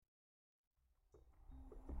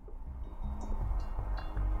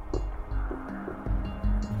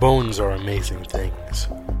Bones are amazing things.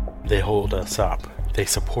 They hold us up, they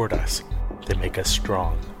support us, they make us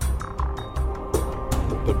strong.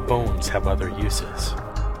 But bones have other uses.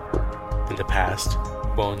 In the past,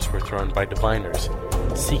 bones were thrown by diviners,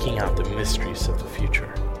 seeking out the mysteries of the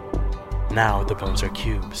future. Now the bones are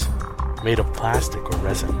cubes, made of plastic or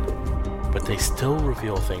resin, but they still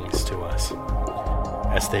reveal things to us.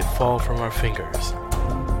 As they fall from our fingers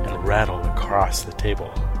and rattle across the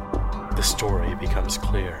table, the story becomes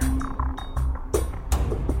clear.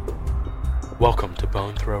 Welcome to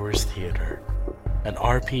Bone Throwers Theater, an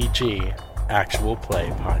RPG actual play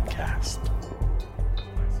podcast.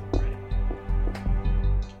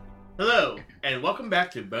 Hello, and welcome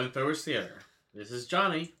back to Bone Throwers Theater. This is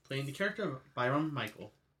Johnny, playing the character of Byron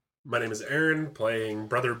Michael. My name is Aaron, playing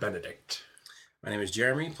Brother Benedict. My name is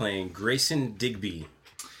Jeremy, playing Grayson Digby.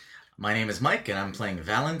 My name is Mike, and I'm playing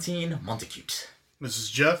Valentine Montacute. This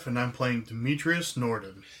is Jeff, and I'm playing Demetrius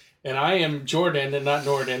Norden. And I am Jordan, and not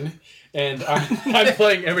Norden, and I'm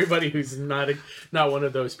playing everybody who's not one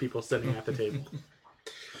of those people sitting at the table.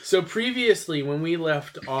 So previously, when we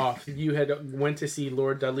left off, you had went to see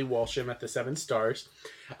Lord Dudley Walsham at the Seven Stars,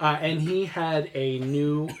 and he had a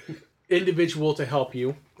new individual to help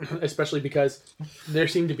you, especially because there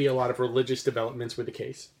seemed to be a lot of religious developments with the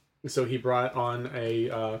case. So he brought on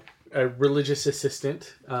a religious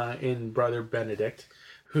assistant in Brother Benedict,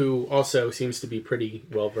 who also seems to be pretty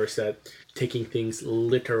well versed at taking things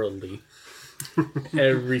literally.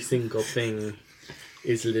 Every single thing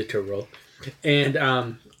is literal.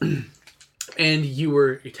 And you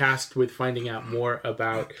were tasked with finding out more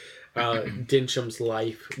about Dincham's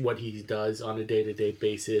life, what he does on a day-to-day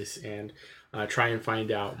basis, and try and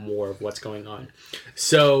find out more of what's going on.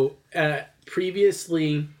 So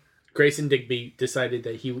previously, Grayson Digby decided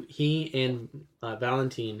that he and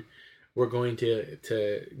Valentine were going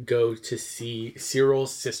to go to see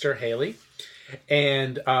Cyril's sister Haley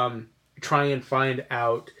and try and find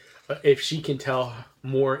out if she can tell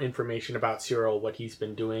more information about Cyril, what he's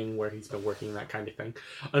been doing, where he's been working, that kind of thing.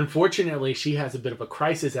 Unfortunately, she has a bit of a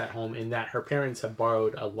crisis at home in that her parents have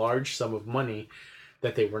borrowed a large sum of money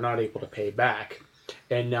that they were not able to pay back,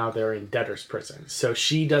 and now they're in debtor's prison. So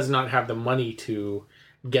she does not have the money to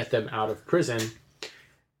get them out of prison.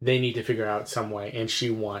 They need to figure out some way, and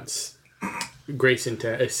she wants Grayson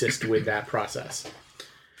to assist with that process.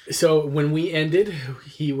 So when we ended,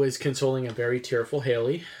 he was consoling a very tearful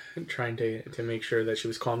Haley, trying to make sure that she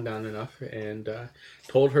was calmed down enough, and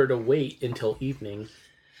told her to wait until evening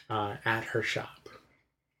at her shop.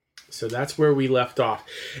 So that's where we left off.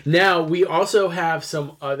 Now, we also have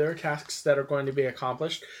some other tasks that are going to be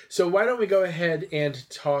accomplished. So why don't we go ahead and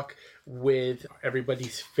talk with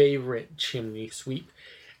everybody's favorite chimney sweep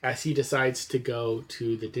as he decides to go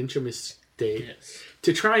to the Dincham Estate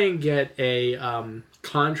to try and get a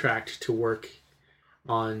contract to work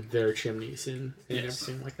on their chimneys and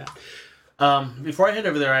everything like that. Before I head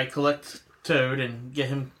over there, I collect Toad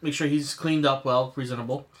and make sure he's cleaned up well,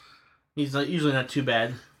 presentable. He's usually not too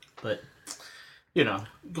bad, but,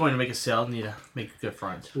 going to make a sale, need to make a good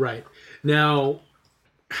front. Right. Now,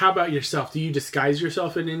 how about yourself? Do you disguise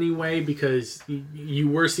yourself in any way? Because you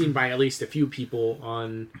were seen by at least a few people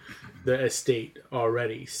on the estate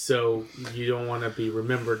already, so you don't want to be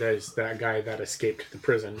remembered as that guy that escaped the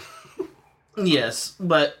prison. Yes,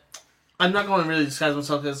 but I'm not going to really disguise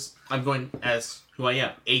myself because I'm going as who I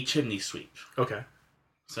am, a chimney sweep. Okay.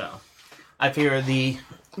 So, I figure the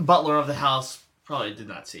butler of the house probably did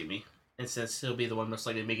not see me. And since he'll be the one most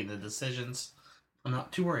likely making the decisions, I'm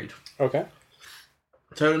not too worried. Okay.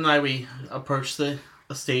 Toad and I, we approached the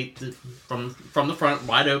estate from the front,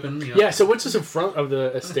 wide open. Yeah, so what does the front of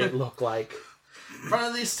the estate look like? Front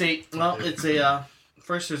of the estate, well, it's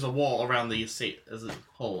first there's a wall around the estate as a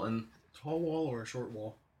whole. And Tall wall or a short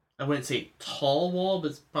wall? I wouldn't say tall wall,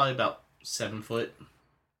 but it's probably about 7 foot.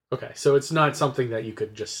 Okay, so it's not something that you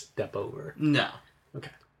could just step over. No.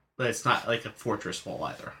 Okay. But it's not like a fortress wall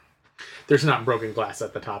either. There's not broken glass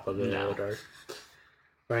at the top of it No.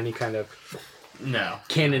 or any kind of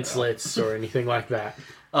cannon slits or anything like that.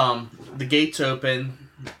 The gate's open.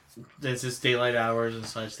 There's just daylight hours and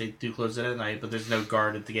such. They do close it at night, but there's no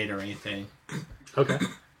guard at the gate or anything. Okay.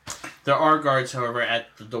 There are guards, however, at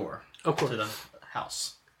the door Of course. to the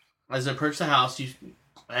house. As I approach the house,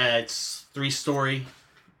 it's 3-story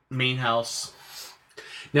main house.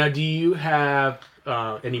 Now, do you have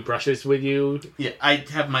any brushes with you? Yeah, I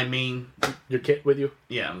have my Your kit with you?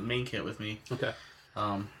 Yeah, main kit with me. Okay.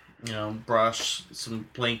 Brush, some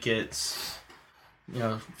blankets,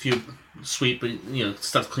 a few sweep,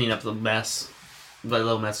 stuff to clean up the mess, what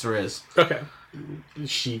little mess there is. Okay.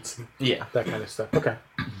 Sheets. Yeah. That kind of stuff. Okay.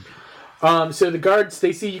 So the guards,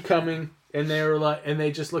 they see you coming, and they're like, and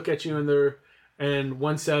they just look at you, and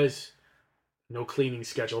one says, "No cleaning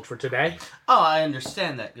scheduled for today." Oh, I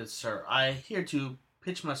understand that, good sir. I here to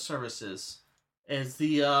pitch my services. Is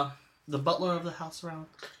the butler of the house around?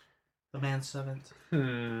 The manservant?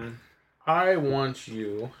 I want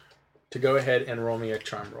you to go ahead and roll me a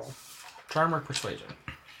charm roll. Charm or persuasion?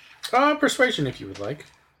 Persuasion, if you would like.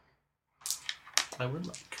 I would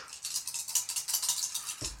like.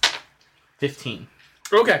 15.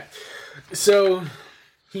 Okay. So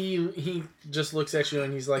he just looks at you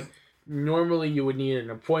and he's like, normally you would need an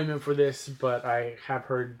appointment for this, but I have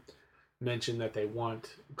heard mention that they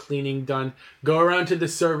want cleaning done. Go around to the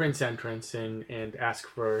servants' entrance and ask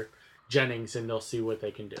for Jennings, and they'll see what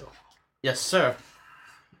they can do. Yes, sir.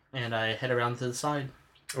 And I head around to the side.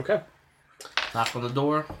 Okay. Knock on the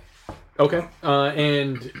door. Okay.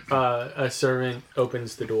 And a servant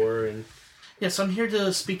opens the door and... Yes, I'm here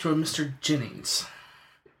to speak to a Mr. Jennings.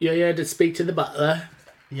 Yeah, to speak to the butler.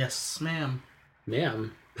 Yes, ma'am.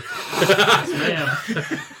 Ma'am. Yes, ma'am.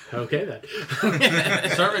 Okay, then.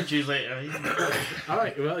 Servant usually... All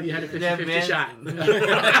right, well, you had a 50-50 shot.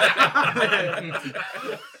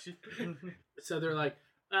 So they're like,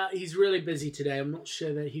 he's really busy today. I'm not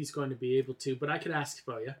sure that he's going to be able to, but I could ask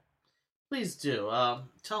for you. Please do.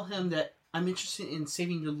 Tell him that I'm interested in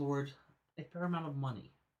saving your lord a fair amount of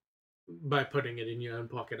money. By putting it in your own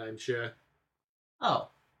pocket, I'm sure. Oh,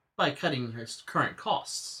 by cutting his current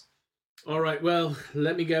costs. All right, well,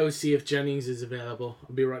 let me go see if Jennings is available.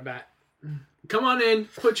 I'll be right back. Come on in,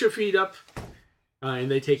 put your feet up.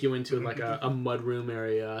 And they take you into like a mudroom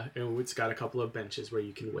area, and it's got a couple of benches where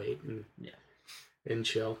you can wait and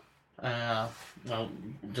chill. Well,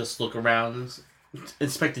 just look around,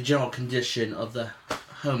 inspect the general condition of the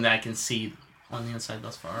home that I can see on the inside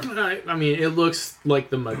thus far. I mean, it looks like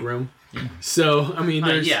the mudroom. So, I mean,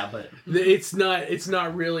 there's but it's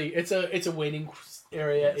not really. It's a waiting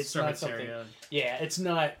area. It's not something. Area. Yeah, it's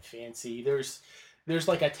not fancy. There's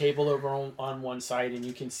like a table over on one side, and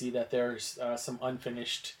you can see that there's some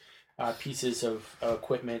unfinished pieces of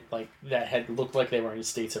equipment like that had looked like they were in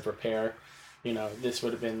states of repair. You know, this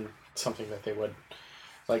would have been something that they would,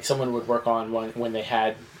 like, someone would work on when they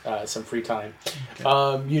had some free time.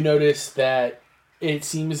 Okay. You notice that it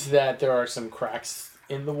seems that there are some cracks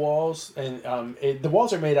in the walls, and the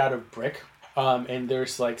walls are made out of brick. And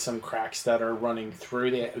there's like some cracks that are running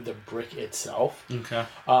through the brick itself. Okay.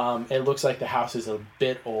 It looks like the house is a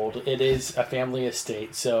bit old. It is a family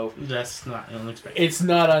estate, so that's not unexpected. It's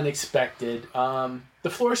not unexpected. The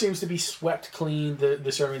floor seems to be swept clean.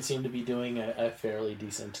 The servants seem to be doing a fairly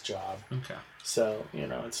decent job. Okay. So, you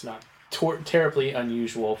know, it's not terribly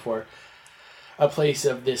unusual for a place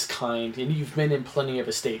of this kind, and you've been in plenty of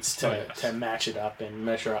estates to match it up and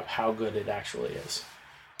measure up how good it actually is.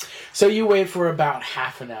 So you wait for about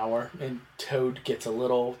half an hour, and Toad gets a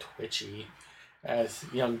little twitchy, as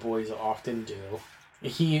young boys often do.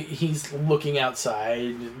 He's looking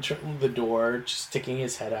outside the door, just sticking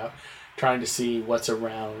his head out, trying to see what's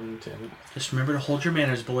around. And just remember to hold your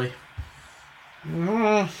manners, boy.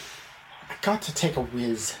 I got to take a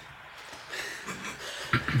whiz.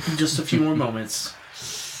 Just a few more moments,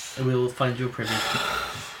 and we will find you a privy.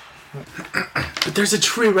 But there's a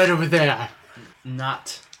tree right over there.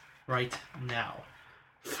 Not right now.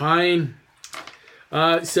 Fine.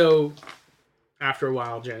 So after a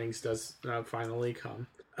while, Jennings does finally come.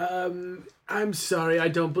 I'm sorry, I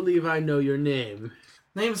don't believe I know your name.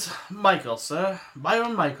 Name's Michael, sir.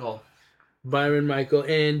 Byron Michael. Byron Michael,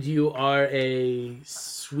 and you are a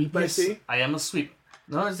sweep, Yes, I see? I am a sweep.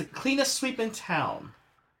 No, it's the cleanest sweep in town.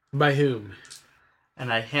 By whom?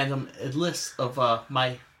 And I hand him a list of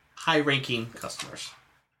my high-ranking customers.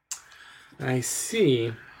 I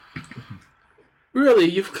see. Really,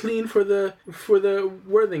 you've cleaned for the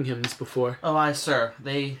Worthinghams before. Oh, aye, sir.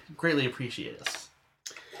 They greatly appreciate us.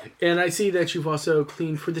 And I see that you've also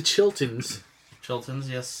cleaned for the Chiltons. Chiltons,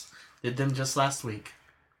 yes. Did them just last week.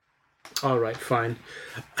 All right, fine.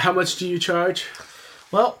 How much do you charge?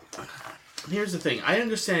 Well, here's the thing. I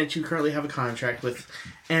understand that you currently have a contract with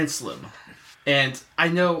Anselm. And I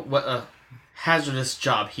know what a hazardous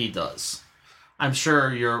job he does. I'm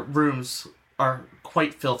sure your rooms are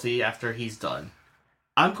quite filthy after he's done.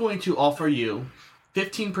 I'm going to offer you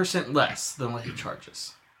 15% less than what he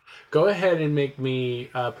charges. Go ahead and make me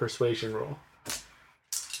a persuasion roll.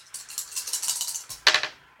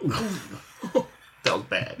 That was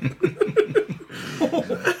bad.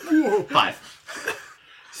 5.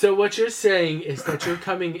 So what you're saying is that you're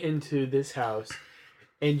coming into this house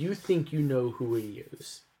and you think you know who he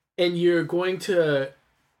is. And you're going to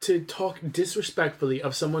talk disrespectfully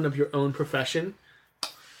of someone of your own profession?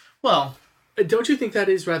 Well, Don't you think that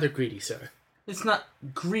is rather greedy, sir? it's not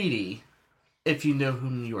greedy if you know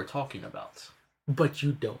whom you are talking about. But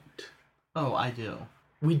you don't. Oh, I do.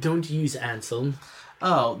 We don't use Anselm.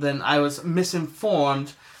 Oh, then I was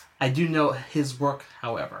misinformed. I do know his work,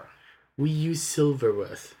 however. We use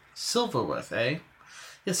Silverworth. Silverworth, eh?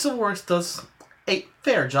 Yeah, Silverworth does a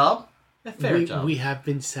fair job. A fair job. We have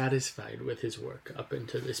been satisfied with his work up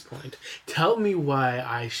until this point. Tell me why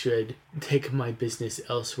I should take my business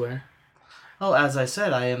elsewhere. Oh, as I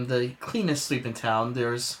said, I am the cleanest sweep in town.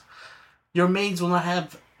 Your maids will not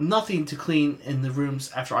have nothing to clean in the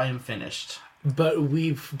rooms after I am finished. But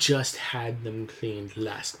we've just had them cleaned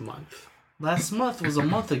last month. Last month was a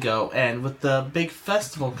month ago, and with the big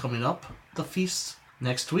festival coming up, the feast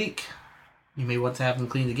next week, you may want to have them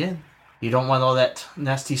cleaned again. You don't want all that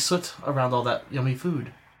nasty soot around all that yummy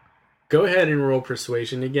food. Go ahead and roll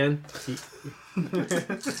persuasion again.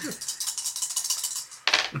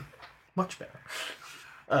 Much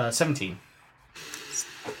better. 17.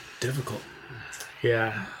 Difficult.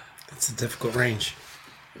 Yeah. That's a difficult range.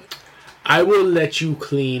 I will let you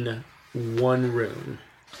clean one room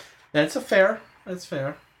That's fair. That's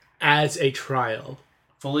fair. as a trial.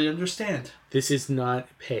 Fully understand. This is not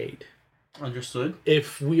paid. Understood.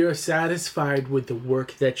 If we are satisfied with the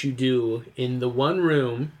work that you do in the one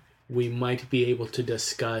room, we might be able to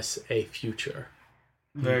discuss a future.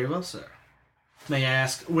 Very well, sir. May I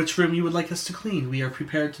ask which room you would like us to clean? We are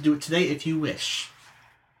prepared to do it today if you wish.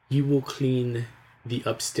 You will clean the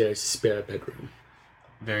upstairs spare bedroom.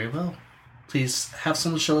 Very well. Please have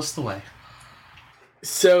someone show us the way.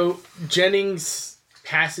 So Jennings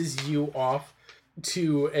passes you off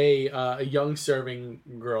to a young serving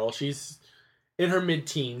girl. She's in her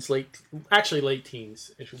mid-teens, late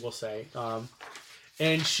teens, we'll say.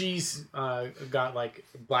 And she's got like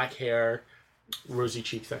black hair, rosy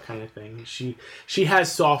cheeks, that kind of thing. She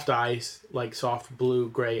has soft eyes, like soft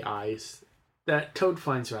blue-gray eyes that Toad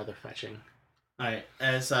finds rather fetching. Alright,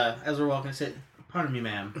 as we're walking, I say, pardon me,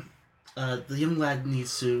 ma'am. The young lad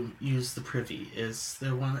needs to use the privy. Is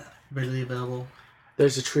there one readily available?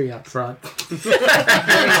 There's a tree up front.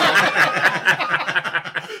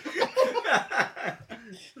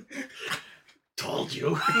 Told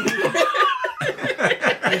you.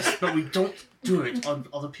 Yes, but we don't do it on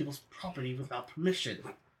other people's property without permission.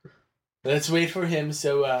 Let's wait for him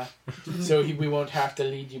so we won't have to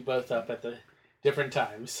lead you both up at the different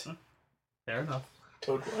times. Fair enough.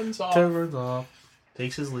 Toad runs off. Turns off,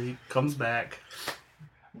 takes his leave, comes back.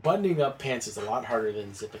 Buttoning up pants is a lot harder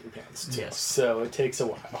than zipping pants, too. Yes. So it takes a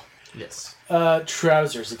while. Yes.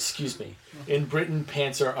 Trousers, excuse me. In Britain,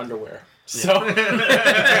 pants are underwear. So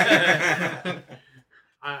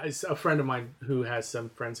a friend of mine who has some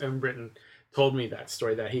friends in Britain told me that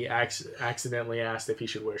story, that he accidentally asked if he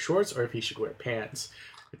should wear shorts or if he should wear pants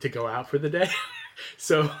to go out for the day.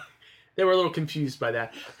 So they were a little confused by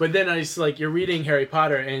that. But then I was like, you're reading Harry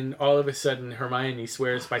Potter, and all of a sudden Hermione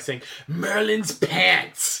swears by saying, Merlin's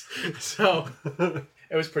pants! So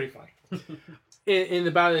it was pretty funny. In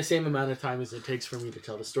about the same amount of time as it takes for me to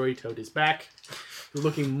tell the story, Toad is back,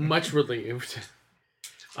 looking much relieved,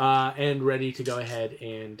 and ready to go ahead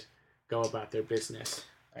and go about their business.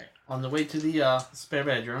 All right. On the way to the spare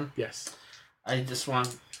bedroom, Yes. I just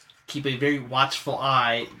want to keep a very watchful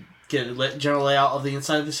eye, get a general layout of the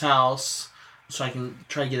inside of this house, so I can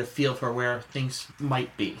try to get a feel for where things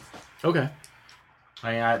might be. Okay.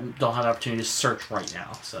 I don't have an opportunity to search right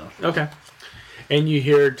now, so. Okay. And you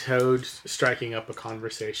hear Toad striking up a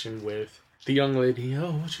conversation with the young lady.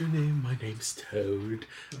 Oh, what's your name? My name's Toad.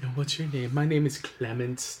 And what's your name? My name is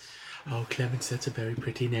Clements. Oh, Clements, that's a very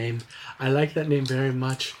pretty name. I like that name very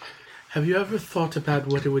much. Have you ever thought about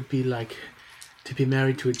what it would be like to be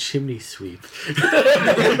married to a chimney sweep?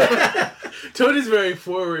 Toad is very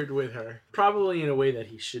forward with her, probably in a way that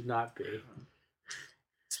he should not be.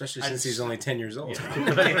 Especially since he's only 10 years old.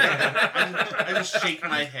 I just shake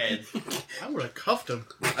my head. I would have cuffed him.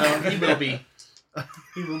 He will be.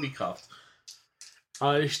 He will be cuffed.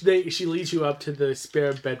 She leads you up to the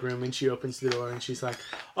spare bedroom, and she opens the door, and she's like,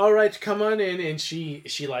 all right, come on in. And she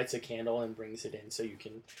lights a candle and brings it in so you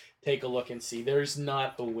can take a look and see. There's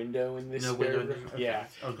not a window in this spare room. Okay. Yeah.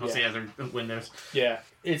 I was going to say other windows. Yeah.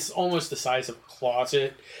 It's almost the size of a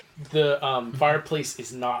closet. The fireplace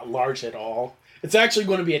is not large at all. It's actually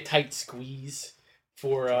going to be a tight squeeze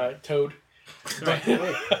for Toad. Right.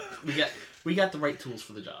 We got the right tools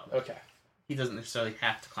for the job. Okay. He doesn't necessarily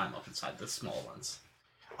have to climb up inside the small ones.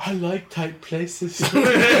 I like tight places. That's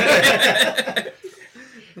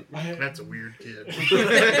a weird kid.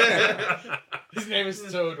 His name is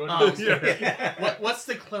Toad. What's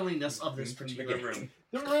the cleanliness of this particular room?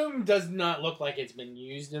 The room does not look like it's been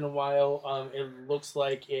used in a while. It looks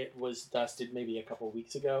like it was dusted maybe a couple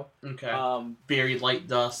weeks ago. Okay. Very light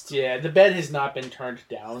dust. Yeah, the bed has not been turned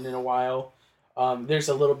down in a while. There's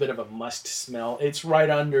a little bit of a must smell. It's right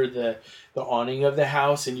under the awning of the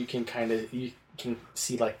house, and you can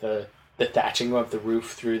see like the thatching of the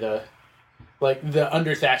roof through the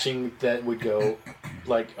under thatching that would go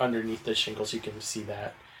like underneath the shingles. You can see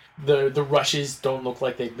that. The rushes don't look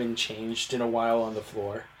like they've been changed in a while on the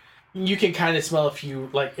floor. You can kind of smell a few,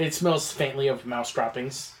 like, it smells faintly of mouse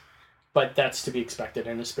droppings, but that's to be expected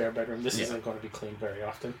in a spare bedroom. This isn't going to be cleaned very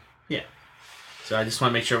often. Yeah. So I just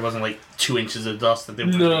want to make sure it wasn't like 2 inches of dust that they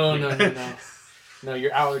were No. No,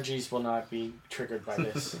 your allergies will not be triggered by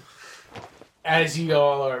this. As you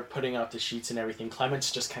all are putting out the sheets and everything,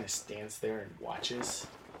 Clemens just kind of stands there and watches.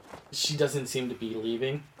 She doesn't seem to be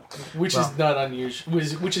leaving, which is not unusual.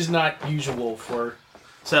 Which is not usual for.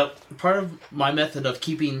 So part of my method of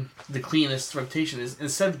keeping the cleanest rotation is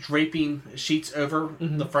instead of draping sheets over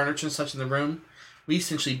the furniture and such in the room, we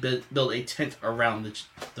essentially build a tent around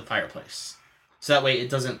the fireplace, so that way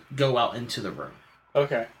it doesn't go out into the room.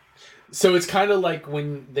 Okay, so it's kind of like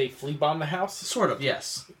when they flea bomb the house. Sort of,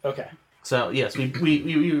 yes. Okay. So yes,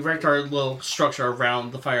 we erect our little structure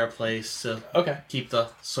around the fireplace to keep the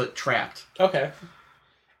soot trapped. Okay.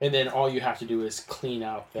 And then all you have to do is clean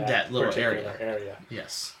out that little area.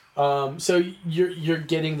 Yes. So you're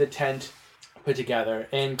getting the tent put together,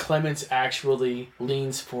 and Clemens actually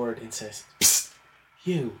leans forward and says, "Psst,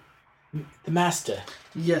 you, the master."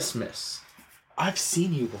 Yes, miss. I've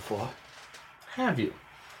seen you before. Have you?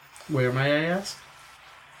 Where, may I ask?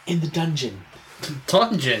 In the dungeon.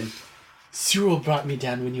 Dungeon? Cyril brought me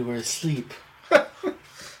down when you were asleep.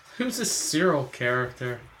 Who's this Cyril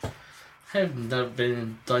character? I have never been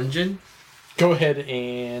in dungeon. Go ahead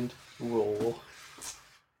and roll.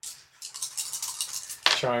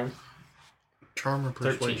 Charm. Charm or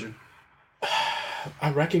persuasion? 13.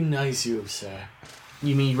 I recognize you, sir.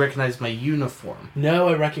 You mean you recognize my uniform? No,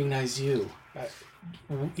 I recognize you.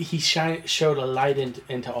 He showed a light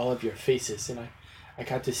into all of your faces, and I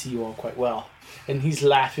got to see you all quite well. And he's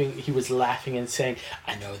laughing. He was laughing and saying,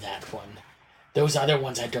 "I know that one. Those other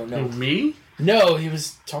ones I don't know." Me? No, he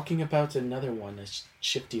was talking about another one, a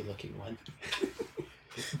shifty-looking one.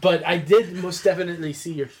 But I did most definitely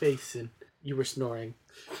see your face, and you were snoring.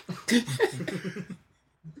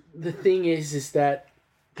 The thing is that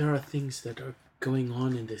there are things that are going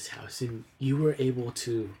on in this house, and you were able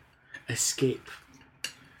to escape.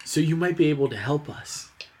 So you might be able to help us.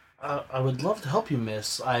 I would love to help you,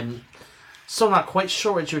 miss. I'm still not quite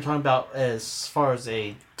sure what you're talking about as far as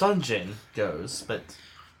a dungeon goes, but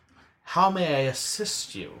how may I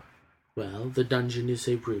assist you? Well, the dungeon is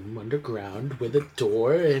a room underground with a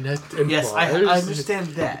door and yes, I understand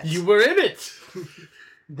that. You were in it!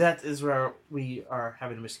 That is where we are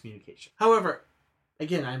having a miscommunication. However,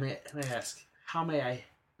 again, I may ask, how may I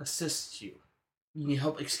assist you? You need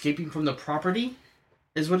help escaping from the property?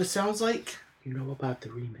 Is what it sounds like? You know about the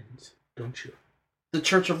Remans, don't you? The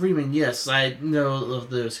Church of Reman, yes. I know of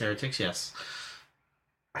those heretics, yes.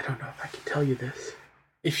 I don't know if I can tell you this.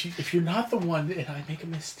 If you're not the one and I make a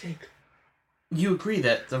mistake... You agree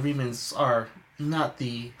that the Remans are not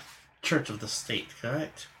the Church of the State,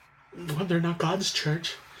 correct? Well, they're not God's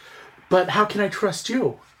church. But how can I trust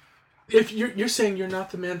you? If you're saying you're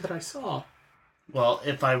not the man that I saw. Well,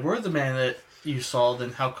 if I were the man that you saw,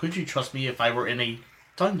 then how could you trust me if I were in a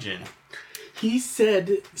dungeon?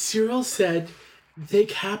 Cyril said they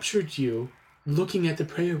captured you looking at the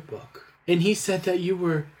prayer book. And he said that you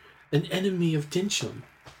were an enemy of Dinsham.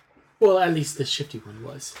 Well, at least the shifty one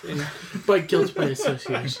was. By guilt by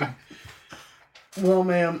association. Well,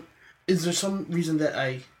 ma'am, is there some reason that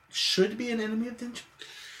I should be an enemy of Dinsham?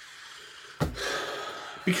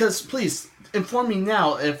 Because, please, inform me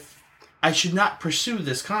now if I should not pursue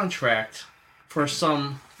this contract for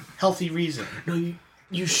some healthy reason. No,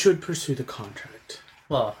 you should pursue the contract.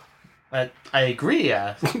 Well, I agree,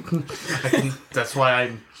 that's why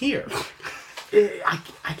I'm here.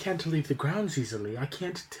 I can't leave the grounds easily. I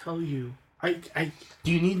can't tell you.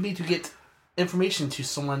 Do you need me to get information to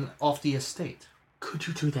someone off the estate? Could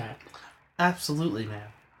you do that? Absolutely,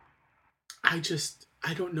 ma'am. I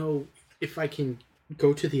don't know if I can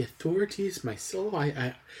go to the authorities myself.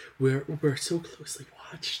 We're so closely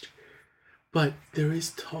watched. But there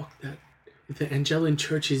is talk that the Angelan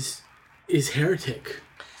Church is heretic.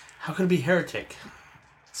 How can it be heretic?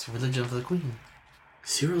 It's the religion of the Queen.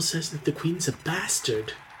 Cyril says that the Queen's a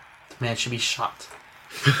bastard. The man should be shot.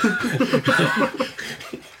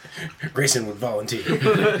 Grayson would volunteer.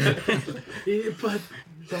 But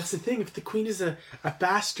that's the thing. If the queen is a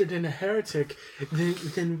bastard and a heretic,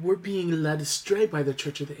 then we're being led astray by the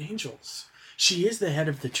Church of the Angels. She is the head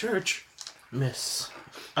of the church. Miss,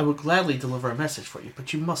 I would gladly deliver a message for you,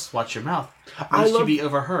 but you must watch your mouth. I Lest you love- be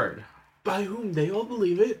overheard. By whom? They all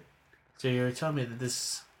believe it. So you're telling me that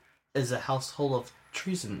this is a household of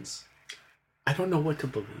treasons? I don't know what to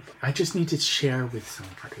believe. I just need to share with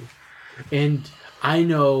somebody. And I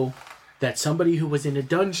know that somebody who was in a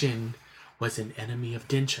dungeon was an enemy of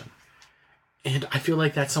Dincham. And I feel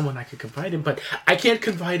like that's someone I could confide in, but I can't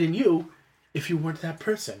confide in you if you weren't that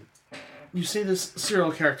person. You say this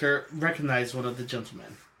serial character recognized one of the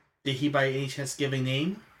gentlemen. Did he by any chance give a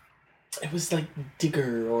name? It was like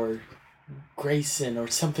Digger or Grayson or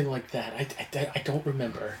something like that. I don't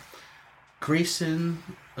remember. Grayson,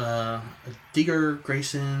 Digger,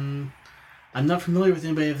 Grayson. I'm not familiar with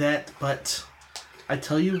anybody of that, but I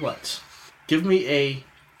tell you what. Give me a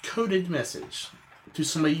coded message to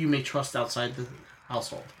somebody you may trust outside the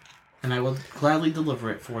household, and I will gladly deliver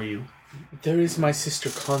it for you. There is my sister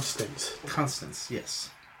Constance. Constance, yes.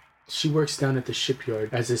 She works down at the shipyard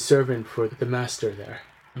as a servant for the master there.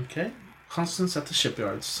 Okay. Constance at the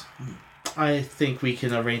shipyards. I think we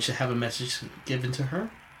can arrange to have a message given to her.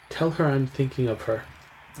 Tell her I'm thinking of her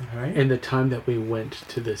Alright. and the time that we went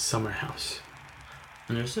to the summer house.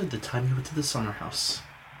 Understood. The time you went to the summer house.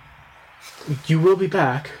 You will be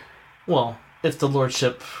back. Well, if the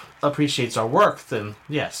lordship appreciates our work, then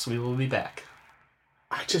yes, we will be back.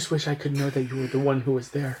 I just wish I could know that you were the one who was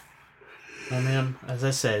there. Well, ma'am, as I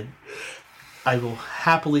said, I will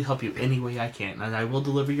happily help you any way I can, and I will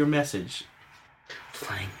deliver your message.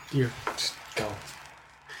 Fine. Just go.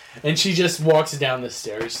 And she just walks down the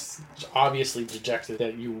stairs, obviously dejected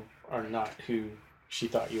that you are not who she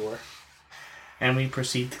thought you were. And we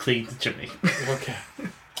proceed to clean the chimney. Okay.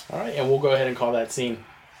 All right, and we'll go ahead and call that scene.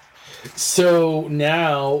 So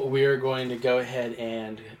now we're going to go ahead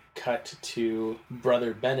and cut to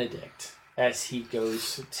Brother Benedict as he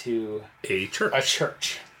goes to A church. a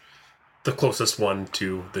church. The closest one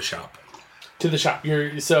to the shop. To the shop.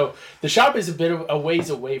 So the shop is a bit of a ways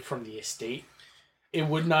away from the estate. It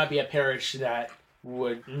would not be a parish that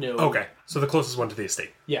would know. Okay, so the closest one to the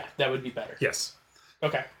estate. Yeah, that would be better. Yes.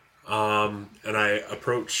 Okay. And I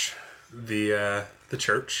approach the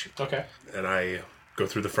church, Okay. and I go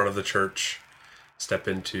through the front of the church, step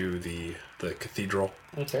into the cathedral,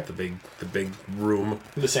 Okay. the big room,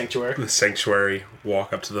 The sanctuary. the sanctuary.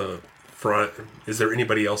 Walk up to the front. Is there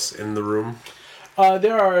anybody else in the room?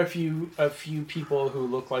 There are a few people who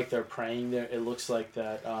look like they're praying. There, it looks like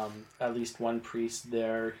that at least one priest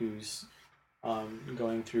there who's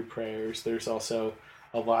going through prayers. There's also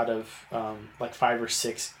a lot of like 5 or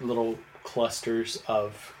 6 little clusters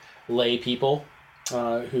of lay people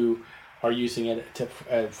who are using it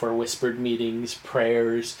for whispered meetings,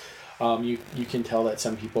 prayers. You can tell that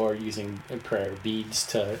some people are using prayer beads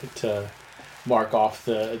to mark off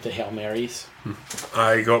the Hail Marys.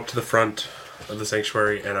 I go up to the front of the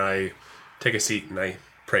sanctuary and I take a seat and I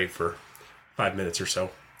pray for 5 minutes or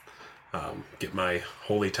so. Get my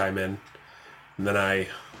holy time in, and then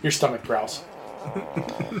Your stomach growls.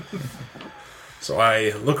 So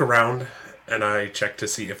I look around and I check to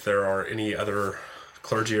see if there are any other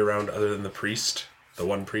clergy around other than the priest, the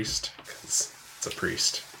one priest, 'cause it's a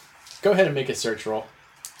priest. Go ahead and make a search roll.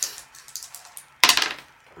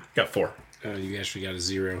 Got 4. You actually got a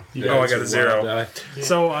 0. I got a 0. Die.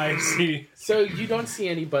 So I see. So you don't see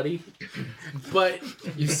anybody, but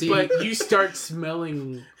you start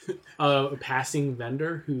smelling a passing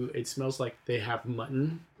vendor who it smells like they have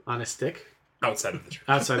mutton on a stick Outside of the church.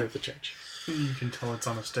 outside of the church. You can tell it's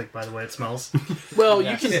on a stick by the way it smells. Well,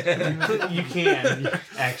 Yes. You can,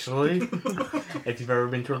 actually. If you've ever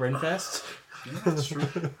been to a Renfest.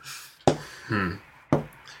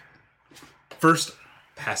 First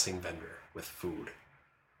passing vendor with food.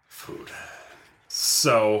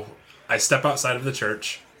 So I step outside of the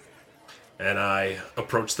church and I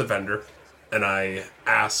approach the vendor and I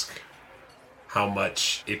ask how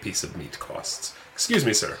much a piece of meat costs. Excuse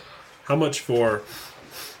me, sir. How much for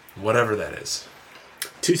whatever that is?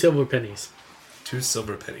 2 silver pennies. 2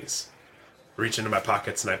 silver pennies. Reach into my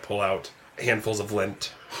pockets and I pull out handfuls of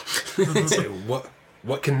lint. And say,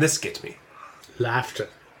 what can this get me? Laughter.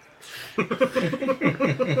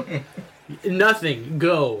 Nothing.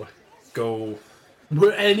 Go. Go.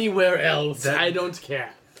 We're anywhere else. That- I don't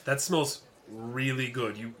care. That smells really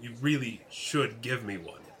good. You really should give me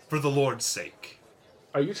one. For the Lord's sake.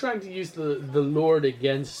 Are you trying to use the Lord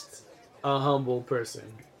against a humble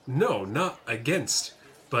person? No, not against.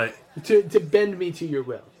 But To bend me to your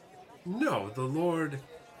will? no, the Lord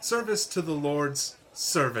Service to the Lord's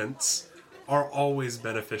servants are always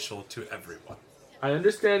beneficial to everyone. I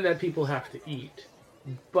understand that people have to eat,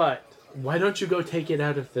 but why don't you go take it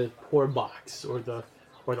out of the poor box or the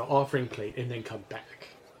offering plate and then come back?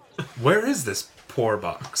 Where is this poor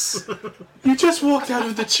box? You just walked out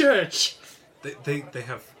of the church. They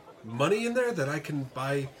have money in there that I can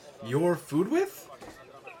buy your food with?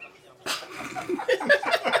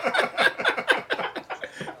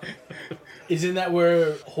 Isn't that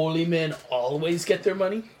where holy men always get their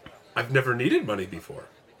money? I've never needed money before.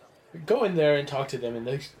 Go in there and talk to them, and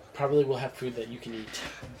they probably will have food that you can eat.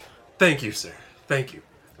 Thank you, sir. Thank you.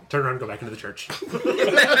 Turn around and go back into the church.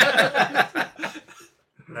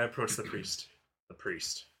 And I approach the priest. The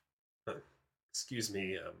priest. Excuse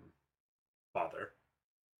me, Father.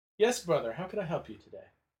 Yes, brother. How can I help you today?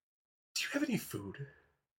 Do you have any food?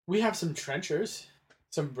 We have some trenchers,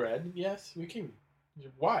 some bread. Yes, we can.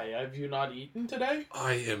 Why? Have you not eaten today?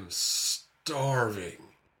 I am starving.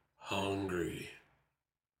 Hungry.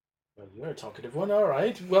 Well, you're a talkative one. All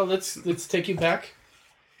right. Well, let's take you back.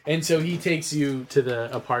 And so he takes you to the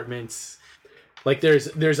apartments. Like there's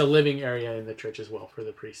a living area in the church as well for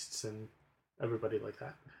the priests and everybody like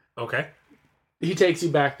that. Okay. He takes you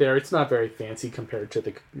back there. It's not very fancy compared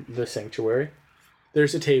to the sanctuary.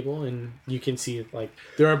 There's a table, and you can see like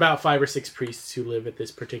there are about 5 or 6 priests who live at this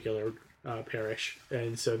particular parish,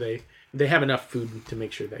 and so they have enough food to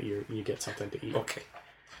make sure that you get something to eat. Okay.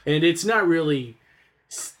 And it's not really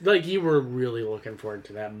like you were really looking forward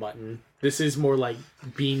to that mutton. This is more like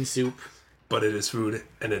bean soup. But it is food,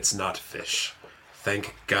 and it's not fish.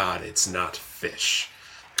 Thank God it's not fish.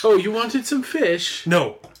 Oh, you wanted some fish?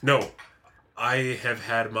 No. I have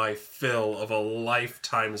had my fill of a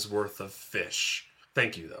lifetime's worth of fish.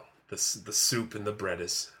 Thank you, though. The soup and the bread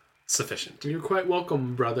is sufficient. You're quite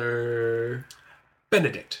welcome, Brother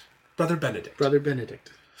Benedict. Brother Benedict. Brother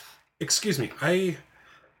Benedict. Excuse me, I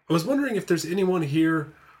was wondering if there's anyone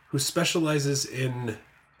here who specializes in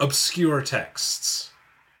obscure texts.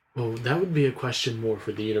 Well, that would be a question more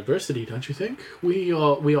for the university, don't you think? We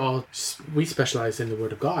specialize in the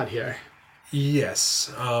Word of God here.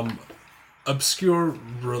 Yes, obscure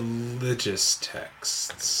religious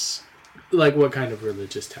texts. Like what kind of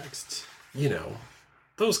religious texts? You know,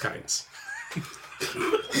 those kinds.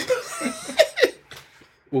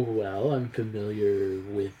 Well, I'm familiar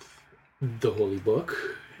with the Holy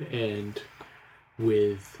Book and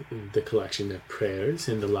with the collection of prayers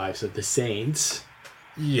and the lives of the saints.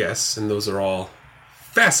 Yes, and those are all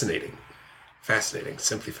fascinating. Fascinating,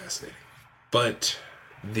 simply fascinating. But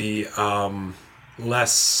the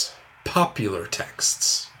less popular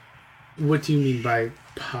texts. What do you mean by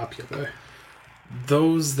popular?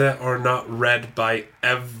 Those that are not read by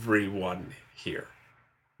everyone here.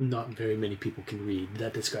 Not very many people can read.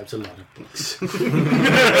 That describes a lot of books.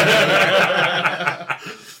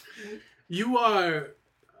 You are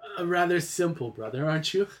a rather simple brother,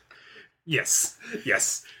 aren't you? Yes.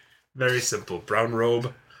 Very simple. Brown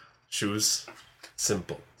robe, shoes,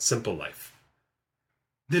 simple life.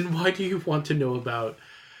 Then why do you want to know about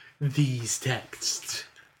these texts?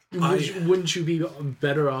 Wouldn't you be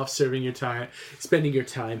better off spending your time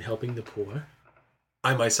helping the poor?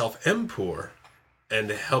 I myself am poor,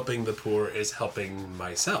 and helping the poor is helping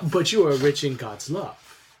myself. But you are rich in God's love.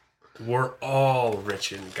 We're all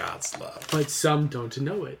rich in God's love. But some don't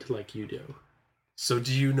know it like you do. So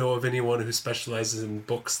do you know of anyone who specializes in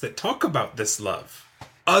books that talk about this love?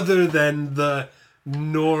 Other than the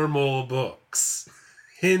normal books.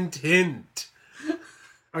 Hint, hint.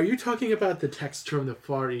 Are you talking about the texts from the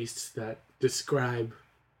Far East that describe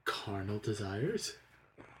carnal desires?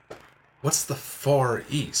 What's the Far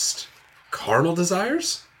East? Carnal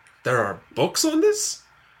desires? There are books on this?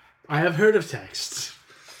 I have heard of texts.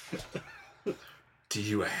 Do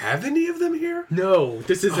you have any of them here? No,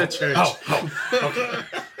 this is a church.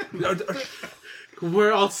 Okay.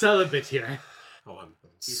 We're all celibate here. Oh, I'm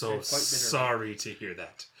so sorry to hear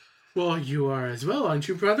that. Well, you are as well, aren't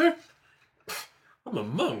you, brother? I'm a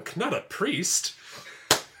monk, not a priest.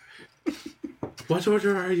 What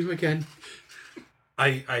order are you again?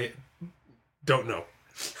 I don't know.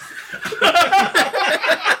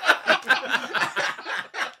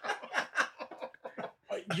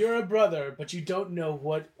 You're a brother, but you don't know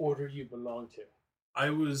what order you belong to.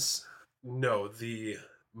 The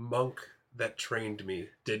monk that trained me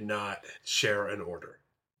did not share an order.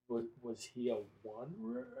 Was he a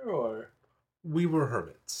wanderer, or? We were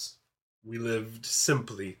hermits. We lived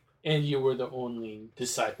simply. And you were the only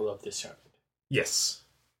disciple of this hermit? Yes,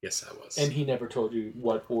 I was. And he never told you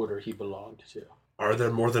what order he belonged to? Are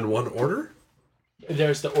there more than one order?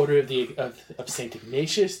 There's the order of Saint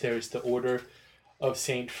Ignatius. There's the order of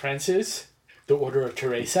St. Francis, the Order of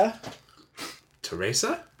Teresa.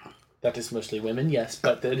 Teresa? That is mostly women, yes,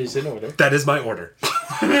 but that is an order. That is my order.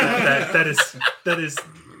 that is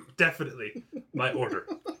definitely my order.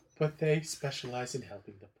 But they specialize in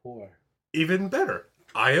helping the poor. Even better.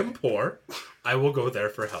 I am poor. I will go there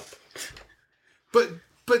for help. But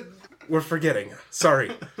we're forgetting.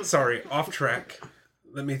 Sorry. Off track.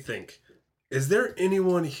 Let me think. Is there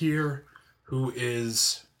anyone here who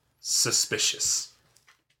is suspicious?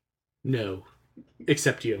 No,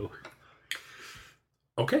 except you.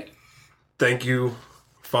 Okay. Thank you,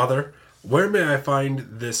 Father. Where may I find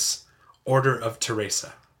this Order of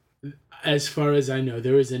Teresa? As far as I know,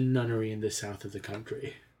 there is a nunnery in the south of the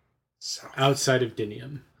country, South. outside of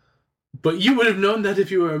Dinium. But you would have known that if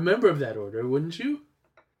you were a member of that order, wouldn't you?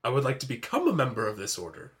 I would like to become a member of this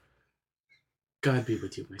order. God be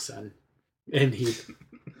with you, my son. And he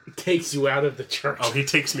takes you out of the church. Oh, he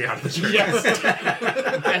takes me out of the church.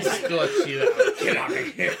 Escorts you out. Get out of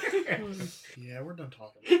here. Yeah, we're done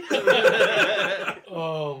talking.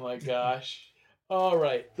 Oh my gosh. All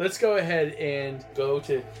right, let's go ahead and go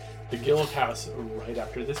to the guild house right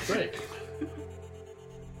after this break.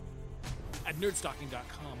 At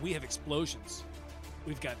nerdstocking.com, we have explosions.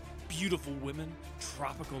 We've got beautiful women,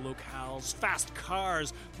 tropical locales, fast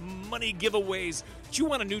cars, money giveaways. Do you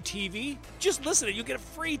want a new TV? Just listen to it. You'll get a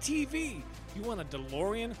free TV. You want a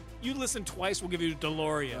DeLorean? You listen twice, we'll give you a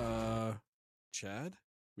DeLorean. Chad?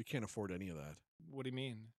 We can't afford any of that. What do you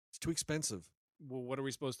mean? It's too expensive. Well, what are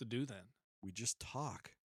we supposed to do then? We just talk.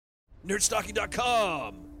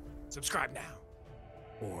 Nerdstocking.com! Subscribe now.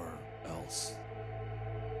 Or else.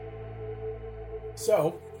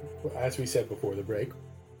 So, as we said before the break,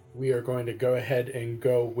 we are going to go ahead and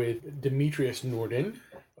go with Demetrius Norden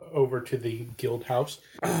over to the guild house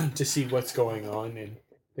to see what's going on and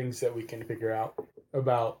things that we can figure out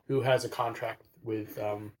about who has a contract with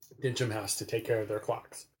Dincham House to take care of their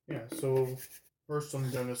clocks. Yeah, so first I'm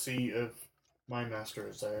going to see if my master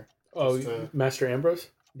is there. Oh, Just, Master Ambrose?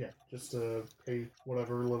 Yeah, just to pay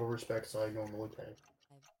whatever little respects I normally pay.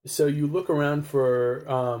 So you look around for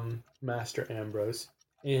Master Ambrose,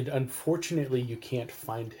 and unfortunately you can't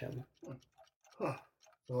find him. Huh.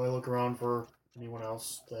 So I look around for anyone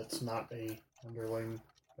else that's not a underling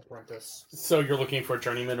apprentice. So you're looking for a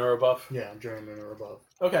journeyman or above? Yeah, journeyman or above.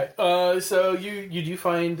 Okay, so you do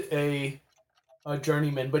find a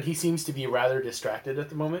journeyman, but he seems to be rather distracted at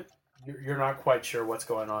the moment. You're not quite sure what's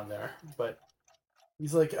going on there, but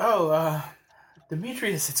he's like,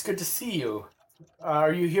 Demetrius, it's good to see you.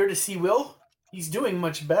 Are you here to see Will? He's doing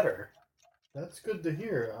much better. That's good to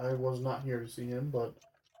hear. I was not here to see him, but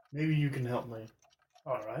maybe you can help me.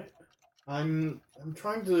 All right. I'm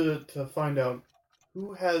trying to find out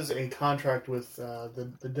who has a contract with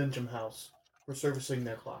the Dincham House for servicing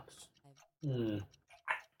their clocks. I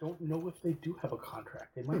don't know if they do have a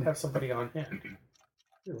contract. They might have somebody on hand.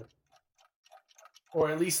 Really? Or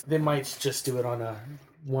at least they might just do it on a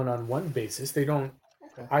one-on-one basis. They don't...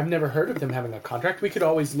 Okay. I've never heard of them having a contract. We could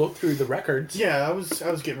always look through the records. Yeah, I was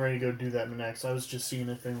getting ready to go do that next. I was just seeing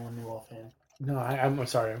if anyone knew offhand. No, I'm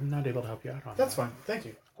sorry. I'm not able to help you out on That's that. fine. Thank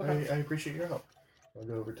you. Okay. I appreciate your help. I'll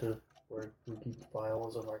go over to where we keep the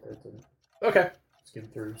files and records and Okay. skim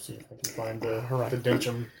through, see if I can find the Alright. the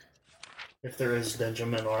Dincham, if there is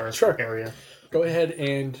Dincham in our Sure. area. Go ahead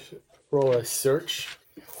and roll a search.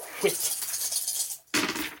 Wait.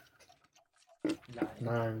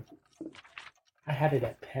 9. I had it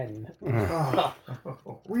at 10. Oh,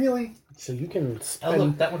 really? So you can Oh, spend...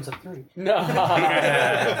 look, that one's a 3.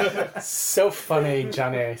 No. So funny,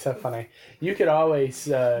 Johnny. So funny. You could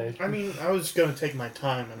always... I mean, I was going to take my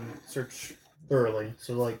time and search thoroughly,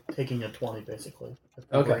 so like taking a 20 basically.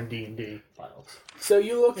 If Okay. we're in D&D files. So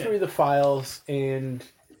you look Yeah. through the files, and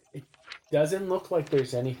it doesn't look like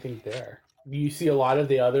there's anything there. You see a lot of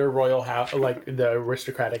the other royal house, like the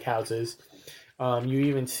aristocratic houses. You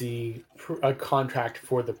even see a contract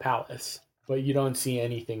for the palace, but you don't see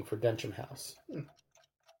anything for Densham House.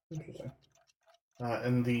 Interesting.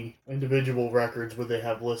 And the individual records, would they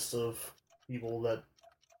have lists of people that...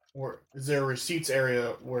 Or is there a receipts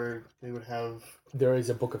area where they would have... There is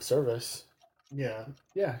a book of service. Yeah.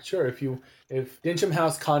 Yeah, sure. If Densham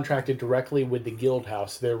House contracted directly with the Guild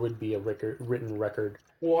House, there would be a written record.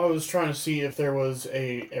 Well, I was trying to see if there was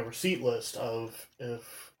a receipt list of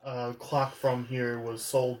if a clock from here was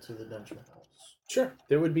sold to the Densham House. Sure,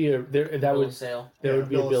 there would be a there that Bill would of sale. there Yeah, would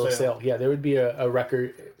be a bill of sale. Yeah, there would be a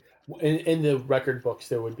record in the record books.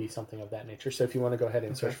 There would be something of that nature. So if you want to go ahead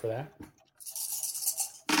and search for that,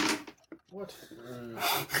 What?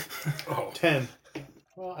 Oh, 10.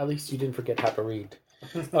 well, at least you didn't forget how to read.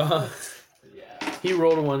 Yeah. He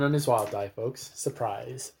rolled a 1 on his wild die, folks.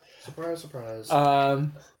 Surprise. Surprise, surprise.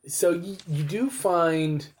 So you do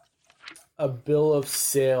find a bill of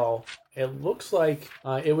sale. It looks like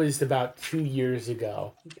it was about 2 years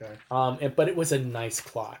ago. Okay. But it was a nice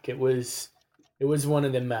clock. It was one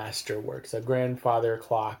of the masterworks, a grandfather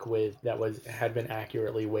clock had been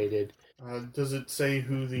accurately weighted. Does it say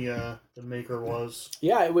who the maker was?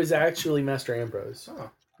 Yeah, it was actually Master Ambrose.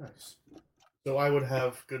 Oh, nice. So I would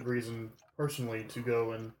have good reason personally to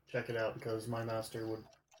go and check it out because my master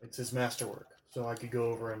it's his masterwork. So I could go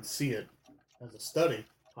over and see it as a study,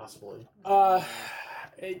 possibly.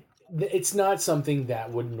 It's not something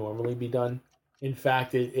that would normally be done. In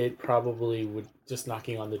fact, it probably would just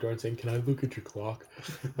knocking on the door and saying, "Can I look at your clock?"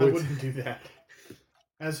 I wouldn't do that.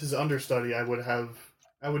 As his understudy, I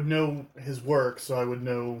would know his work, so I would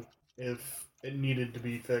know if it needed to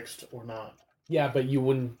be fixed or not. Yeah, but you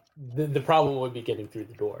wouldn't. The problem would be getting through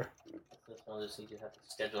the door. That's one of those things you have to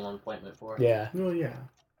schedule an appointment for. Yeah. Well, yeah.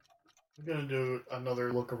 I'm gonna do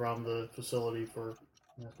another look around the facility for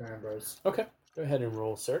Master Ambrose. Okay. Go ahead and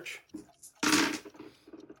roll search. I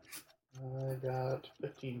got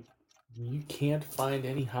 15. You can't find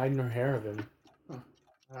any hide nor hair of him.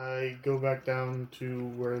 I go back down to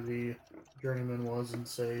where the journeyman was and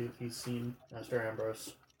say if he's seen Master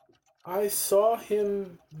Ambrose. I saw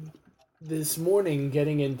him this morning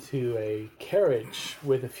getting into a carriage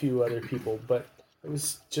with a few other people, but it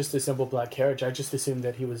was just a simple black carriage. I just assumed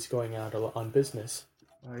that he was going out on business.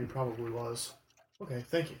 He probably was. Okay,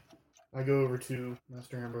 thank you. I go over to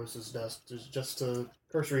Master Ambrose's desk just to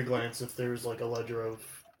cursory glance if there's like a ledger of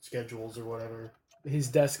schedules or whatever. His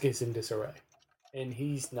desk is in disarray, and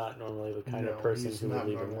he's not normally the kind of person he's who not would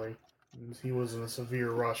leave him. normally. He was in a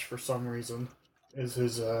severe rush for some reason. Is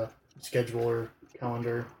his schedule or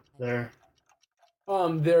calendar there?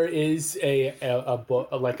 There is a book,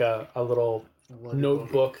 like a little ledger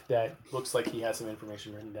notebook that looks like he has some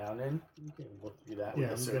information written down in. You can look through that with Yeah,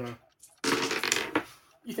 a I'm search. gonna.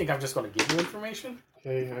 You think I'm just going to give you information?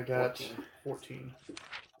 Okay, I got 14.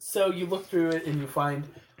 So you look through it and you find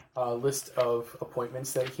a list of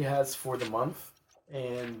appointments that he has for the month,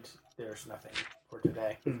 and there's nothing for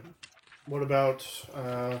today. What about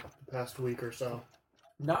the past week or so?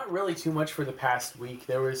 Not really too much for the past week.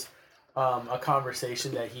 There was a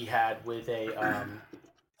conversation that he had with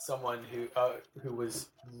someone who was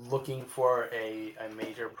looking for a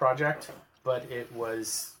major project, but it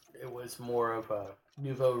was more of a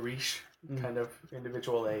nouveau riche kind of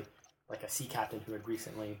individual, like a sea captain who had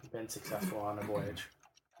recently been successful on a voyage.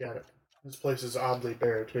 Got it. This place is oddly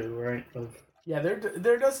bare too, right? Yeah,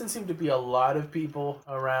 there doesn't seem to be a lot of people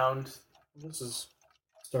around. This is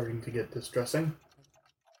starting to get distressing.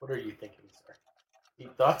 What are you thinking, sir?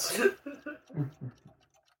 Deep thoughts?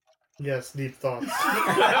 Yes, deep thoughts.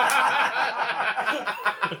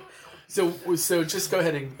 So just go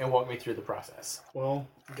ahead and walk me through the process. Well,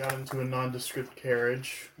 got into a nondescript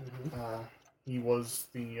carriage. He was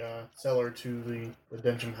the seller to the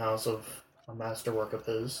Densham house of a masterwork of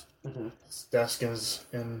his. His desk is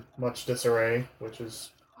in much disarray, which is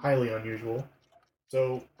highly unusual.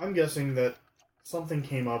 So I'm guessing that something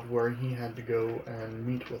came up where he had to go and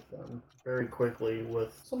meet with them very quickly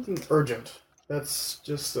with something urgent. That's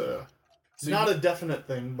just not a definite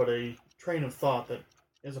thing, but a train of thought that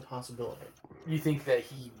is a possibility. You think that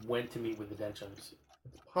he went to meet with the Denshams?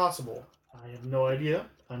 It's possible. I have no idea.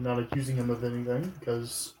 I'm not accusing him of anything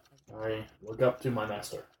because I look up to my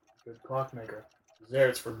master. Good clockmaker. He's there,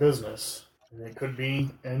 it's for business. And it could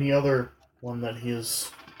be any other one that he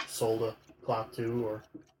has sold a clock to, or.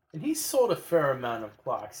 And he's sold a fair amount of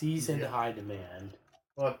clocks. He's in Yeah. high demand.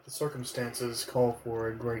 But the circumstances call for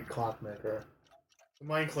a great clockmaker.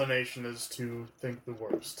 My inclination is to think the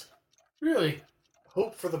worst. Really?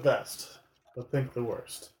 Hope for the best, but think the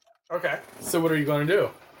worst. Okay. So what are you going to do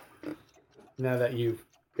now that you've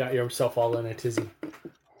got yourself all in a tizzy?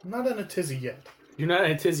 I'm not in a tizzy yet. You're not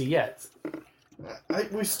in a tizzy yet.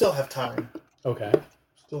 We still have time. Okay.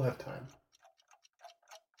 Still have time.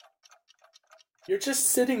 You're just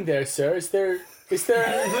sitting there, sir. Is there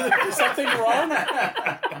something wrong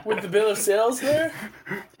with the bill of sales there?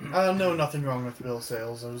 No, nothing wrong with bill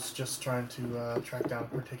sales. I was just trying to track down a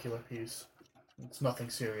particular piece. It's nothing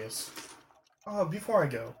serious. Before I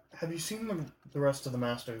go, have you seen the rest of the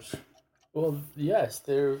masters? Well, yes,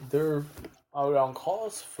 they're out on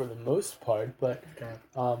calls for the most part, but Okay.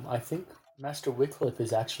 I think Master Wycliffe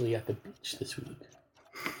is actually at the beach this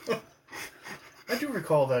week. I do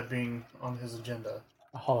recall that being on his agenda.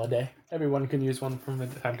 A holiday. Everyone can use one from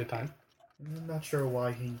time to time. I'm not sure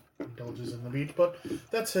why he indulges in the beach, but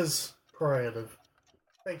that's his prerogative.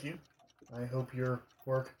 Thank you. I hope your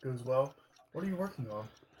work goes well. What are you working on?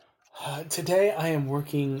 Today I am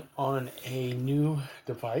working on a new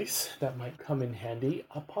device that might come in handy,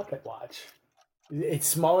 a pocket watch. It's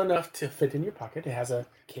small enough to fit in your pocket. It has a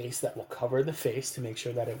case that will cover the face to make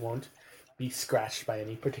sure that it won't be scratched by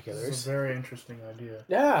any particulars. This is a very interesting idea.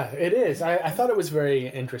 Yeah, it is. I thought it was very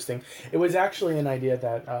interesting. It was actually an idea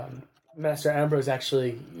that Master Ambrose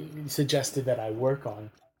actually suggested that I work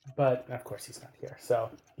on. But, of course, he's not here, so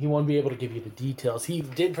he won't be able to give you the details. He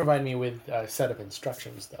did provide me with a set of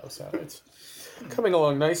instructions, though, so it's coming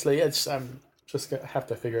along nicely. I'm just going to have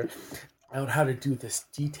to figure out how to do this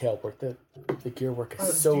detail work. The gear work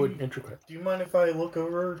is so intricate. Do you mind if I look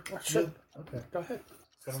over? Sure. Okay. Go ahead.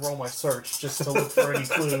 I'm gonna roll my search just to look for any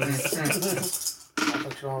clues. I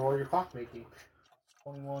thought you want to roll your clockmaking.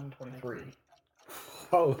 21, 23.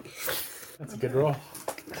 Oh, that's a good roll.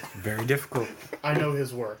 Very difficult. I know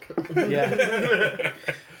his work. Yeah.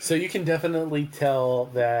 So you can definitely tell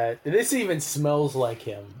that this even smells like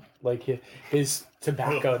him, like his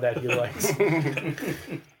tobacco that he likes.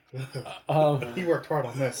 He worked hard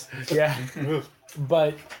on this. Yeah.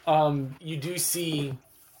 But you do see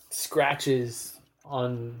scratches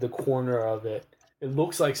on the corner of it. It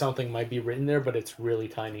looks like something might be written there, but it's really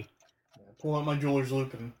tiny. Pull out my jeweler's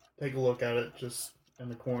loop and take a look at it just in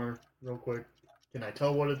the corner real quick. Can I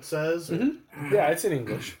tell what it says? Mm-hmm. Yeah, it's in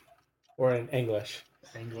English. Or in English.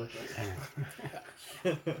 English.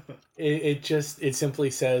 It simply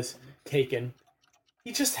says, taken.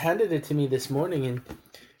 He just handed it to me this morning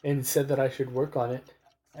and said that I should work on it.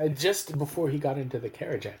 Just before he got into the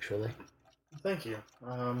carriage, actually. Thank you.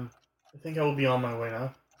 I think I will be on my way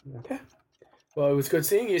now. Okay. Well, it was good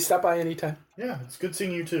seeing you. Stop by anytime. Yeah, it's good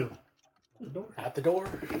seeing you too. At the door.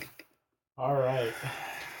 All right.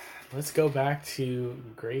 Let's go back to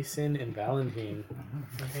Grayson and Valentine.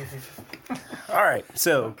 All right,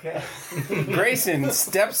 so Grayson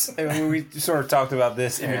steps, and we sort of talked about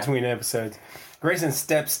this in between episodes. Grayson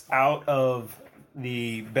steps out of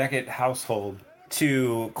the Beckett household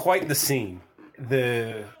to quite the scene.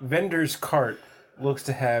 The vendor's cart looks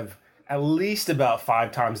to have at least about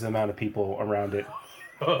 5 times the amount of people around it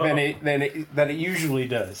than it usually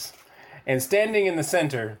does. And standing in the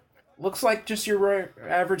center looks like just your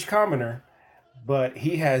average commoner, but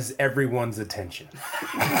he has everyone's attention.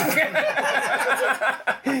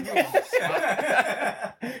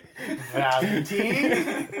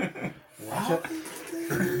 Valentine?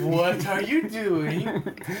 What are you doing?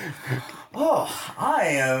 Oh, I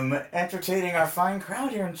am entertaining our fine crowd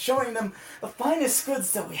here and showing them the finest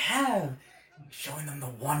goods that we have. Showing them the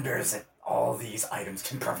wonders that all these items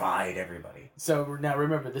can provide everybody. So now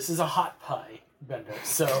remember, this is a hot pie vendor.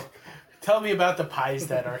 So tell me about the pies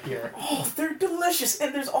that are here. Oh, they're delicious,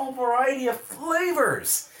 and there's all variety of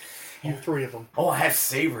flavors. You have 3 of them. Oh, I have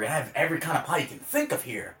savory. I have every kind of pie you can think of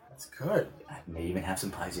here. That's good. I may even have some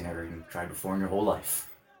pies you never even tried before in your whole life.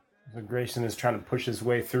 So Grayson is trying to push his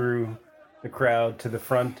way through the crowd to the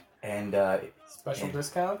front. And, Special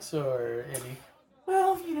discounts or any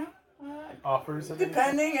well, you know, offers?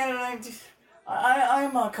 depending, and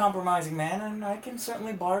I'm a compromising man, and I can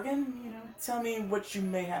certainly bargain. You know, tell me what you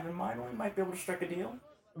may have in mind, or we might be able to strike a deal.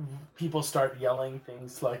 People start yelling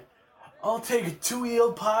things like, I'll take 2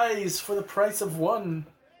 eel pies for the price of 1.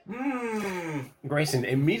 Grayson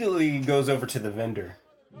immediately goes over to the vendor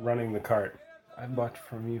running the cart. I've bought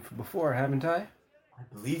from you before, haven't I? I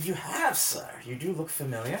believe you have, sir. You do look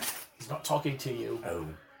familiar. He's not talking to you. Oh.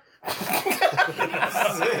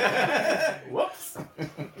 Whoops.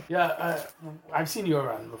 Yeah, I've seen you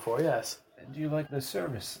around before, yes. Do you like the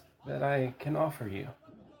service that I can offer you?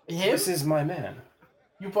 Him? This is my man.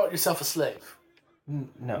 You bought yourself a slave.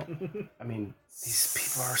 No. I mean, these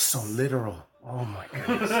people are so literal. Oh my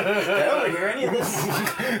goodness. Get over here, any of this.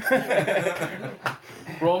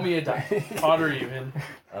 Roll me a die. Odd or even.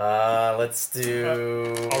 Let's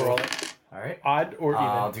do... I'll roll it. Alright. Odd or even?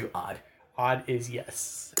 I'll do odd. Odd is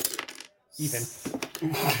yes. Even.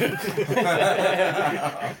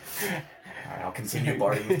 Alright, I'll continue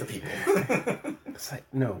bargaining with the people. It's like,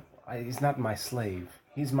 no, he's not my slave.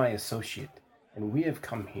 He's my associate. And we have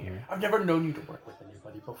come here. I've never known you to work with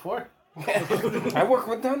anybody before. I work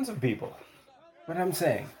with tons of people. But I'm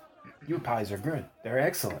saying, your pies are good. They're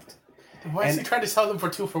excellent. Why is he trying to sell them for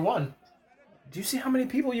 2 for 1? Do you see how many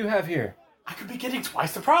people you have here? I could be getting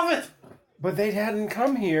twice the profit. But they hadn't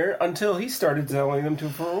come here until he started selling them 2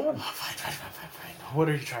 for 1. Fine. What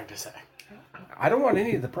are you trying to say? I don't want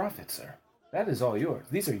any of the profit, sir. That is all yours.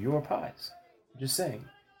 These are your pies. I'm just saying,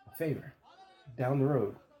 a favor. Down the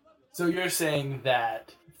road. So you're saying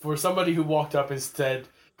that for somebody who walked up and said,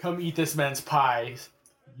 come eat this man's pies,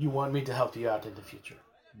 you want me to help you out in the future?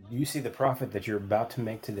 You see the profit that you're about to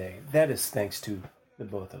make today. That is thanks to the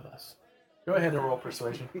both of us. Go ahead and roll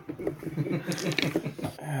persuasion.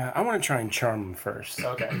 I want to try and charm him first.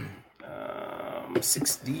 Okay.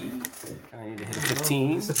 6D. I need to hit a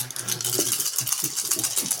 15.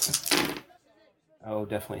 Oh,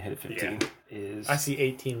 definitely hit a 15. I see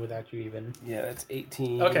 18 without you even. Yeah, that's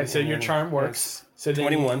 18. Okay, so your charm works. So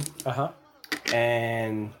 21. Uh-huh.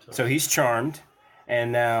 And so he's charmed,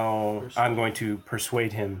 and now I'm going to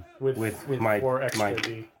persuade him with my 4 extra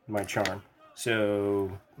D. my charm.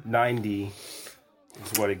 So 90 is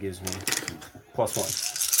what it gives me, plus 1.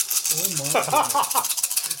 Oh my.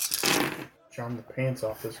 Charm the pants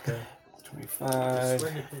off this guy. 25.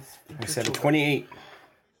 I said 28.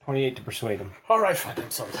 28 to persuade him. All right, fine. I'm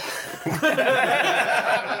sorry.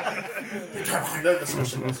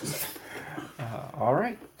 All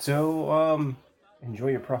right. So enjoy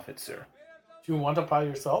your profits, sir. Do you want a pie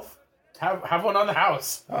yourself? Have one on the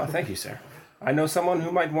house. Oh, thank you, sir. I know someone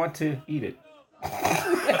who might want to eat it.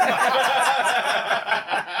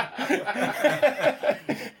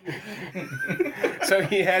 So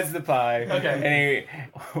he has the pie, and he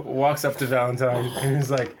walks up to Valentine, and he's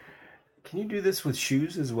like, "Can you do this with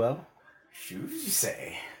shoes as well?" Shoes, you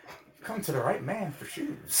say? You've come to the right man for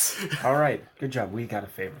shoes. All right, good job. We got a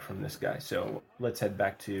favor from this guy, so let's head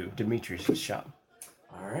back to Demetrius' shop.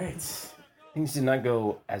 All right. Things did not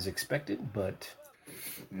go as expected, but...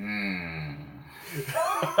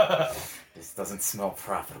 This doesn't smell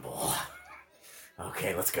profitable.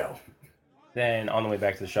 Okay, let's go. Then on the way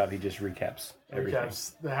back to the shop, he just recaps everything.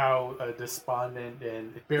 Recaps how despondent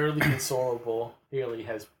and barely consolable Haley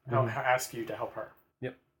has asked you to help her.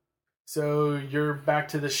 Yep. So you're back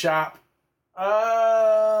to the shop.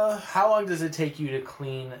 How long does it take you to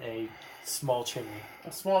clean a small chimney?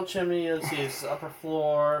 A small chimney is upper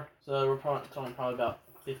floor, so we're talking probably about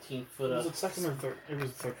 15 foot Was of... it second or third? It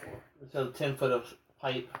was the third floor. So 10 foot of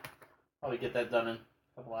pipe. Probably get that done in a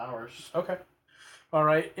couple hours. Okay. All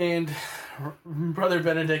right, and Brother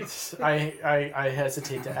Benedict, I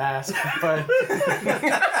hesitate to ask, but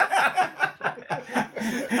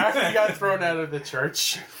after you got thrown out of the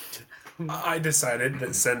church, I decided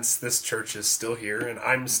that since this church is still here and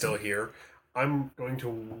I'm still here, I'm going to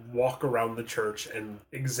walk around the church and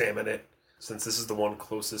examine it, since this is the one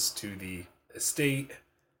closest to the estate,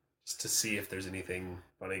 just to see if there's anything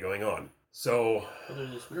funny going on. So there's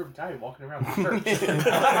this weird guy walking around the church.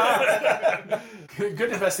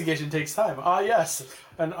 Good investigation takes time. Yes,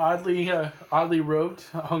 an oddly robed,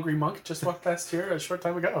 hungry monk just walked past here a short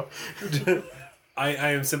time ago. I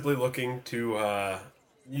am simply looking to,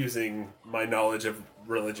 using my knowledge of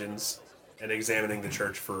religions and examining the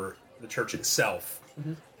church itself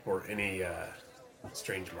for any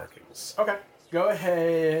strange markings. Okay, go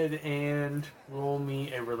ahead and roll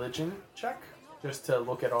me a religion check, just to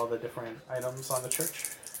look at all the different items on the church.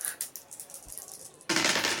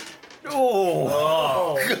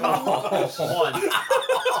 Oh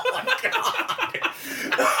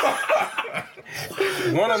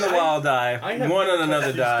One on the wild die, one on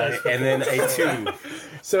another die, and then a 2.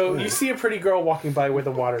 So you see a pretty girl walking by with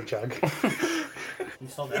a water jug. You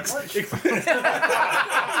saw that much?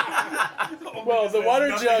 Well, the water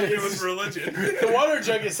jug is religion. The water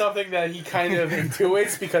jug is something that he kind of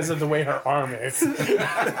intuits because of the way her arm is.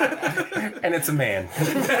 And it's a man.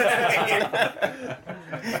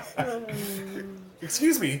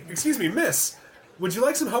 Excuse me, miss. Would you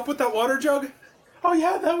like some help with that water jug? Oh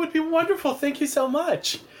yeah, that would be wonderful. Thank you so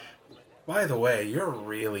much. By the way, you're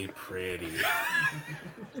really pretty.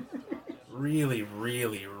 Really,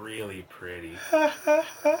 really, really pretty.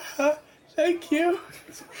 Thank you.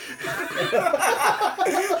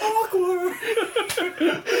 Awkward.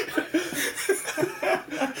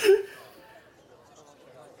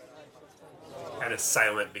 Kind of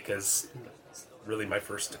silent because it's really my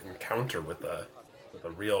first encounter with a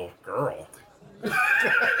real girl.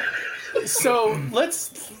 So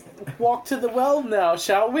let's walk to the well now,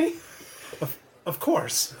 shall we? Of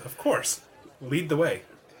course. Lead the way.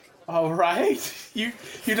 All right. You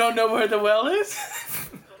don't know where the well is?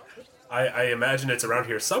 I imagine it's around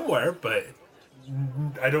here somewhere, but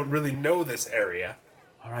I don't really know this area.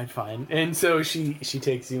 All right, fine. And so she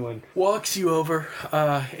takes you and walks you over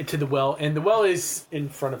into the well, and the well is in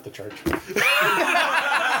front of the church.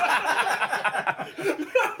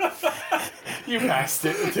 You passed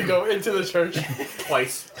it to go into the church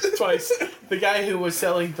twice. The guy who was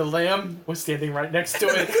selling the lamb was standing right next to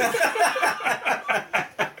it.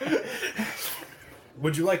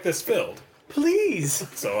 Would you like this filled? Please.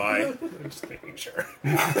 I'm just making sure.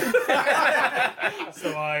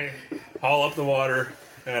 So I haul up the water,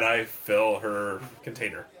 And I fill her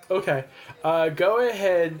container. Okay. Go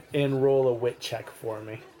ahead and roll a wit check for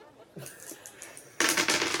me.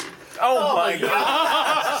 Oh my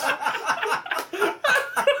god!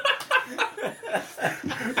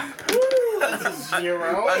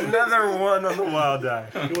 Zero. Another one on the wild die.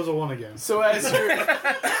 It was a 1 again. So as you're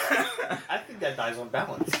I think that die's on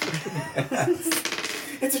balance.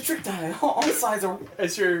 It's a trick die. All sides are.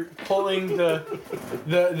 as you're pulling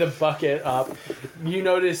the bucket up, you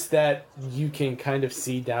notice that you can kind of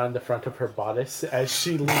see down the front of her bodice as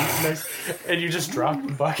she leans next, and you just drop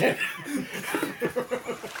the bucket. No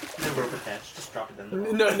rope attached. Just drop it in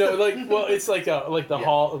the No, it's like the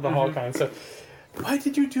haul kind. So, why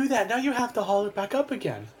did you do that? Now you have to haul it back up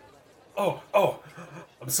again. Oh,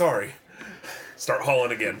 I'm sorry. Start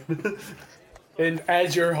hauling again. And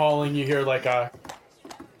as you're hauling, you hear like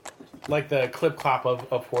the clip clop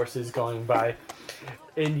of horses going by,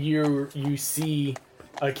 and you see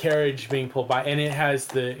a carriage being pulled by, and it has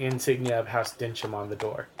the insignia of House Dincham on the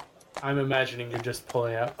door. I'm imagining you're just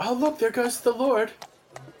pulling out. Oh look, there goes the Lord.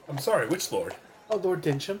 I'm sorry, which lord? Oh, Lord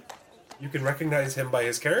Dincham. You can recognize him by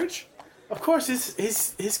his carriage? Of course,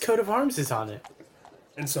 his coat of arms is on it.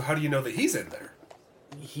 And so how do you know that he's in there?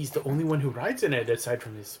 He's the only one who rides in it, aside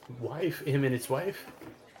from his wife, him and his wife.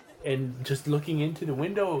 And just looking into the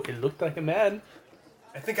window, it looked like a man.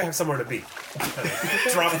 I think I have somewhere to be. And I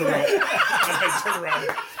drop the rope, and I turn around.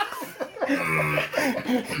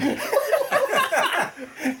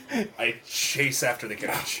 I chase after the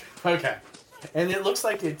carriage. Okay. And it looks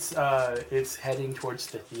like it's heading towards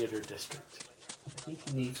the theater district. I think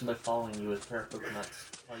you need somebody following you with a pair of coconuts.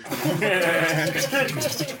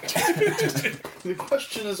 The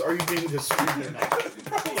question is, are you being discreet or not?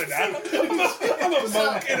 Probably not. I'm a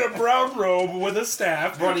monk in a brown robe with a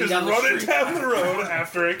staff, Running just down the running street. down the road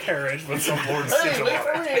after a carriage with some Lord Sigil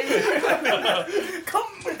on it. Come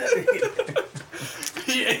with it.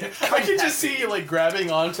 I can just see you like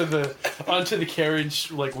grabbing onto the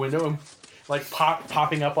carriage like window and like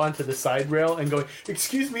popping up onto the side rail and going,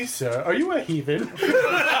 "Excuse me, sir, are you a heathen?"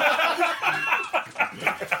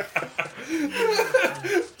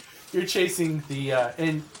 You're chasing the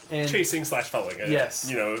and Chasing / following it. Yes.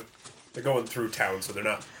 You know, they're going through town, so they're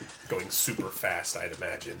not going super fast, I'd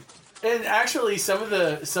imagine. And actually, some of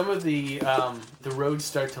the roads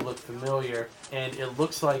start to look familiar, and it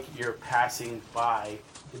looks like you're passing by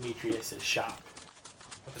Demetrius's shop.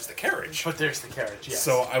 But there's the carriage. But there's the carriage, yes.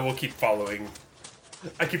 So I will keep following.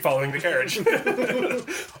 I keep following the carriage.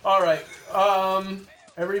 All right,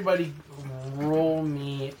 everybody, roll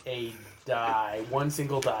me a die, one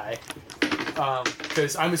single die,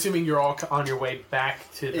 because I'm assuming you're all on your way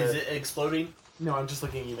back to the. Is it exploding? No, I'm just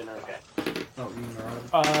looking even. Okay. Oh, you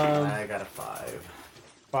know. I got a 5.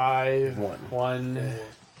 5, 1,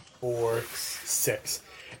 4, 6.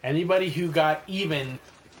 Anybody who got even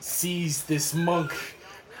sees this monk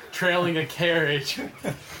trailing a carriage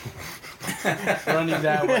running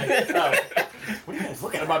that way. What are you guys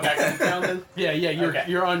looking at? Am I back in town then? Yeah,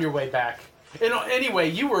 you're on your way back. And anyway,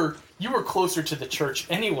 you were closer to the church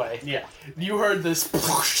anyway. Yeah. You heard this,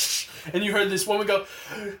 and you heard this woman go,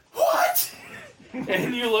 "What?"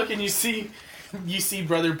 And you look and you see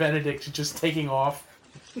Brother Benedict just taking off.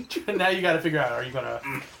 And now you got to figure out: are you gonna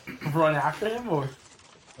run after him or?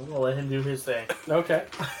 I'm gonna let him do his thing. Okay.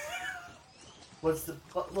 Was the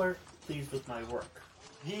butler pleased with my work?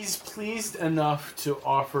 He's pleased enough to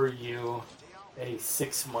offer you a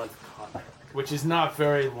 6-month contract, which is not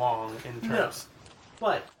very long in terms.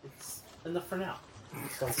 But it's enough for now.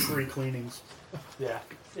 So 3 cleanings. Yeah.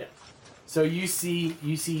 Yeah. So you see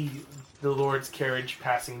the Lord's carriage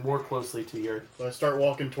passing more closely to your. So I start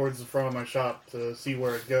walking towards the front of my shop to see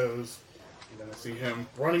where it goes. And then I see him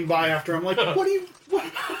running by after. I'm like, what are you... What?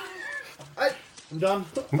 I'm done.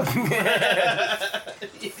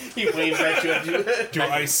 He waves at you. Do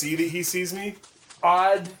I see that he sees me?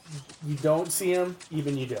 Odd, you don't see him.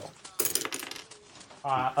 Even you do.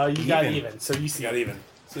 You got even, so you see. Got even.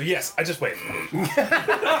 So yes, I just wait.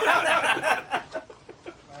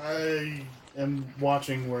 I am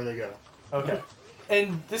watching where they go. Okay.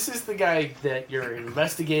 And this is the guy that you're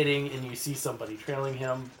investigating, and you see somebody trailing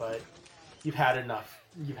him, but you've had enough.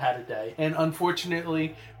 You've had a day. And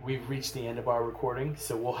unfortunately, we've reached the end of our recording,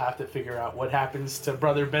 so we'll have to figure out what happens to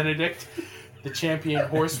Brother Benedict, the champion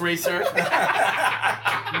horse racer,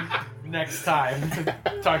 next time.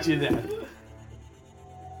 Talk to you then.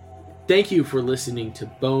 Thank you for listening to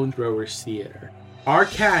Bone Throwers Theater. Our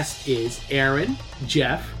cast is Aaron,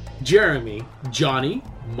 Jeff, Jeremy, Johnny,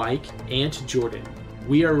 Mike, and Jordan.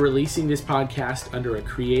 We are releasing this podcast under a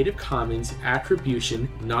Creative Commons Attribution,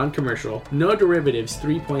 Non-Commercial, No Derivatives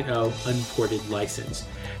 3.0 Unported license.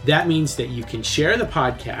 That means that you can share the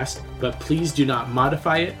podcast, but please do not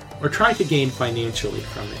modify it or try to gain financially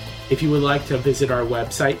from it. If you would like to visit our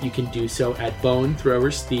website, you can do so at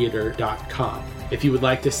bonethrowerstheater.com. If you would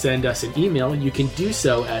like to send us an email, you can do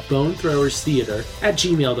so at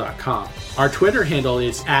bonethrowerstheater@gmail.com. Our Twitter handle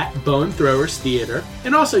is @bonethrowerstheater,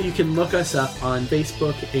 and also you can look us up on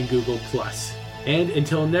Facebook and Google+. And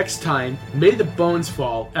until next time, may the bones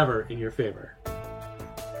fall ever in your favor.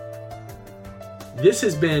 This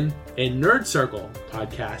has been a Nerd Circle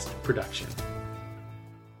podcast production.